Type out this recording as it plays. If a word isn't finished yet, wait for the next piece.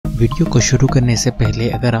Video को शुरू करने से पहले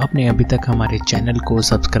अगर आपने अभी तक हमारे चैनल को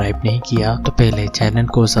सब्सक्राइब नहीं किया तो पहले चैनल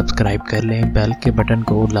को सब्सक्राइब कर लें, बेल के बटन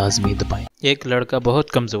को लाजमी दबाएं। एक लड़का बहुत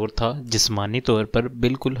कमज़ोर था, जिस्मानी तौर पर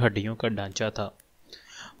बिल्कुल हड्डियों का ढांचा था।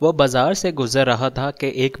 वो बाज़ार से गुजर रहा था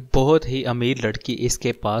कि एक बहुत ही अमीर लड़की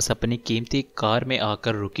इसके पास अपनी कीमती कार में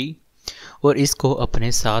आकर रुकी और इसको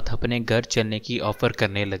अपने साथ अपने घर चलने की ऑफ़र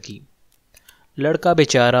करने लगी। लड़का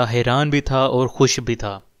बेचारा हैरान भी था और खुश भी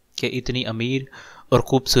था कि इतनी अमीर और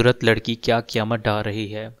ख़ूबसूरत लड़की क्या क़यामत ढा रही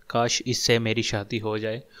है। काश इससे मेरी शादी हो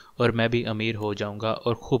जाए और मैं भी अमीर हो जाऊंगा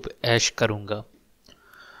और खूब ऐश करूंगा।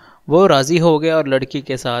 वो राज़ी हो गया और लड़की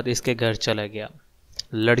के साथ इसके घर चला गया।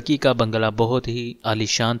 लड़की का बंगला बहुत ही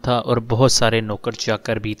आलीशान था और बहुत सारे नौकर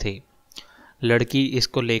चाकर भी थे। लड़की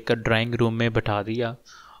इसको लेकर ड्राइंग रूम में बैठा दिया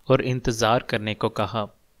और इंतज़ार करने को कहा।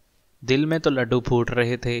 दिल में तो लड्डू फूट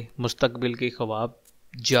रहे थे, मुस्तकबिल के ख्वाब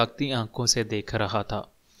जागती आंखों से देख रहा था।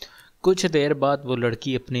 कुछ देर बाद वो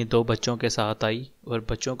लड़की अपनी 2 बच्चों के साथ आई और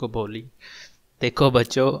बच्चों को बोली, देखो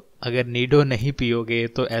बच्चों, अगर नीडो नहीं पियोगे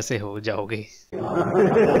तो ऐसे हो जाओगे।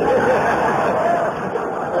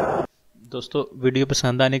 दोस्तों, वीडियो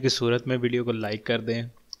पसंद आने की सूरत में वीडियो को लाइक कर दें,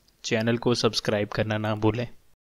 चैनल को सब्सक्राइब करना ना भूलें।